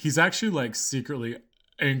 like, he's actually like secretly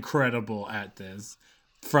incredible at this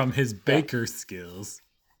from his baker skills.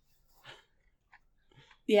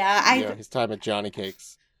 Yeah, his time at Johnny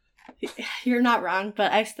Cakes. You're not wrong,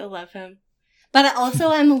 but I still love him. But I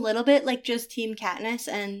also am a little bit like just Team Katniss,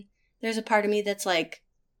 and there's a part of me that's like,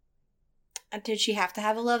 did she have to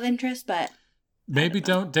have a love interest? But maybe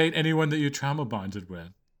don't date anyone that you trauma bonded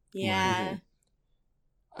with. Yeah. Mm-hmm.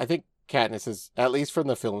 I think Katniss is, at least from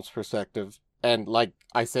the film's perspective, and like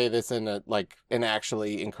I say this in an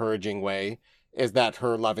actually encouraging way, is that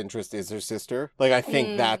her love interest is her sister. Like, I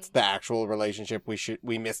think that's the actual relationship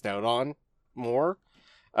we missed out on more.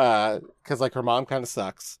 Because like her mom kind of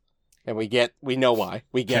sucks, and we know why.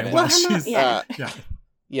 We get it. Well, she's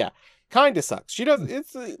kind of sucks. She does.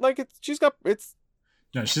 She's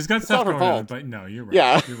got stuff going on. But no, you're right.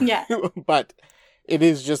 Yeah, you're right. Yeah. But it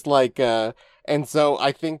is just like, and so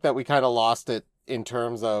I think that we kind of lost it in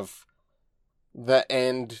terms of the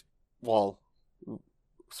end. Well,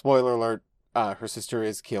 spoiler alert: her sister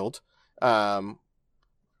is killed. It's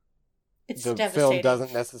the devastating. film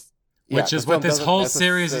doesn't necessarily. Which is what this whole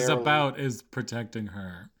series is about, is protecting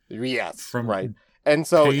her. Yes, from right. And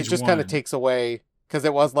so it page just kind of takes away, because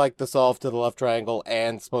it was like the solve to the love triangle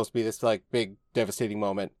and supposed to be this like big devastating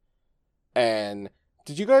moment. And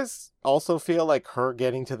did you guys also feel like her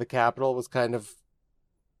getting to the Capitol was kind of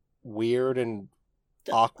weird and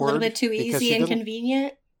awkward? A little bit too easy and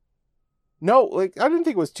convenient? No, like, I didn't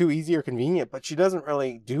think it was too easy or convenient, but she doesn't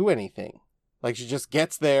really do anything. Like, she just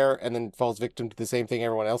gets there and then falls victim to the same thing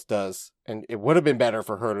everyone else does. And it would have been better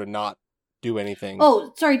for her to not do anything.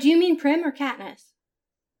 Oh, sorry. Do you mean Prim or Katniss?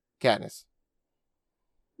 Katniss.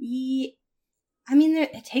 Yeah. I mean,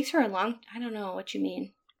 it takes her a long... I don't know what you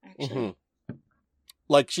mean, actually. Mm-hmm.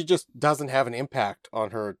 Like, she just doesn't have an impact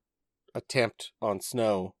on her attempt on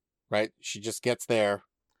Snow, right? She just gets there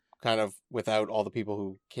kind of without all the people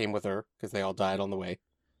who came with her, because they all died on the way.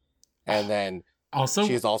 And then... Also,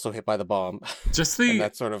 she is also hit by the bomb. And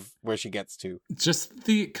that's sort of where she gets to. Just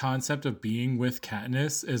the concept of being with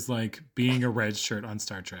Katniss is like being a red shirt on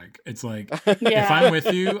Star Trek. It's like, if I'm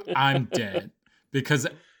with you, I'm dead. Because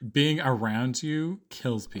being around you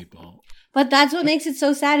kills people. But that's what makes it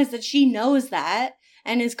so sad, is that she knows that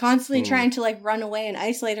and is constantly trying to like run away and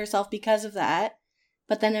isolate herself because of that.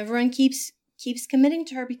 But then everyone keeps committing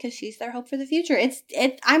to her because she's their hope for the future.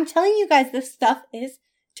 I'm telling you guys, this stuff is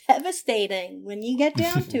devastating when you get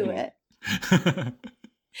down to it.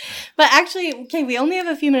 But actually, okay, we only have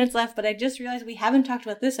a few minutes left, but I just realized we haven't talked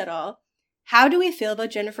about this at all. How do we feel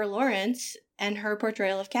about Jennifer Lawrence and her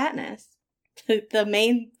portrayal of Katniss, the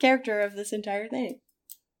main character of this entire thing?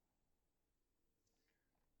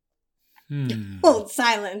 Oh,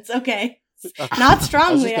 silence. Okay. Not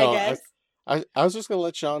strongly, I guess. I was just going to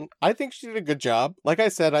let Sean... I think she did a good job. Like I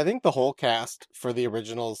said, I think the whole cast for the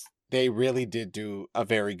originals, they really did do a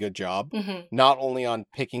very good job. Mm-hmm. Not only on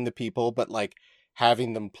picking the people, but like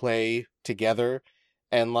having them play together.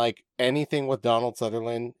 And like anything with Donald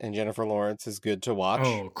Sutherland and Jennifer Lawrence is good to watch.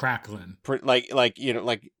 Oh, crackling. Who's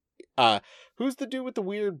the dude with the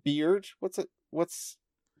weird beard? What's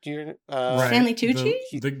Stanley Tucci?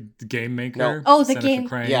 The game maker. No. Oh, the Seneca game.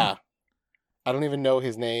 Crane. Yeah. I don't even know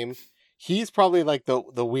his name. He's probably like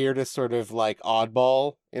the weirdest sort of like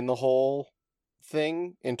oddball in the whole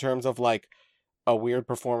thing in terms of like a weird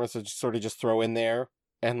performance to sort of just throw in there.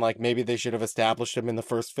 And like maybe they should have established him in the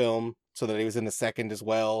first film so that he was in the second as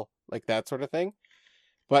well. Like that sort of thing.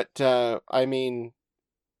 But I mean,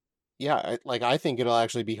 yeah, I think it'll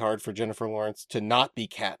actually be hard for Jennifer Lawrence to not be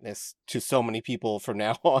Katniss to so many people from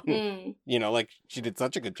now on. You know, like she did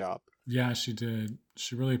such a good job. Yeah, she did.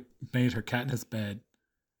 She really made her Katniss bed.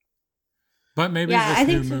 But maybe Yeah, this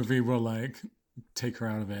new movie will like take her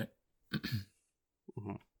out of it.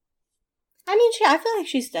 Mm-hmm. I mean, I feel like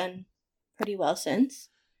she's done pretty well since.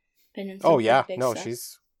 Been in some big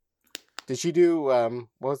stuff. Did she do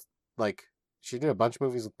she did a bunch of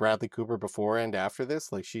movies with Bradley Cooper before and after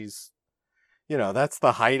this? Like she's, you know, that's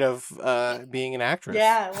the height of being an actress.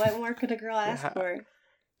 Yeah, what more could a girl ask for?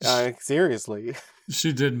 Seriously.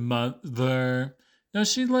 She did Mother. No,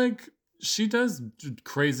 she does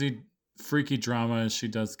crazy, freaky drama. She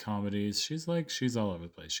does comedies. She's all over the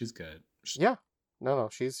place. She's good. Yeah. No,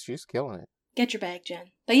 she's killing it. Get your bag,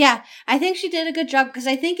 Jen. But yeah, I think she did a good job because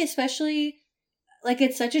I think especially like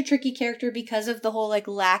it's such a tricky character because of the whole like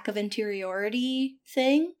lack of interiority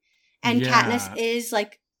thing. And Katniss is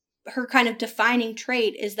like her kind of defining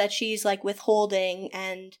trait is that she's like withholding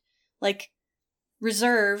and like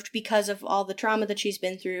reserved because of all the trauma that she's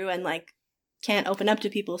been through and like can't open up to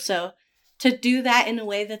people. So to do that in a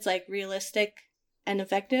way that's like realistic and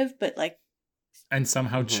effective, but like and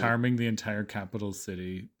somehow charming the entire capital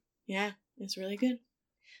city. Yeah, it's really good.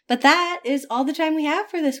 But that is all the time we have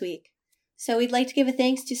for this week. So we'd like to give a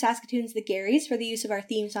thanks to Saskatoon's The Garys for the use of our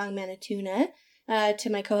theme song Manituna, to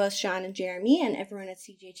my co-hosts Sean and Jeremy and everyone at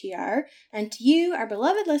CJTR, and to you, our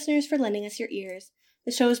beloved listeners, for lending us your ears.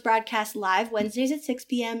 The show is broadcast live Wednesdays at 6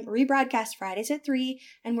 p.m., rebroadcast Fridays at 3,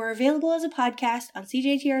 and we're available as a podcast on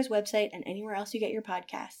CJTR's website and anywhere else you get your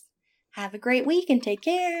podcasts. Have a great week and take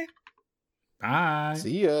care. Bye.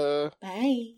 See ya. Bye.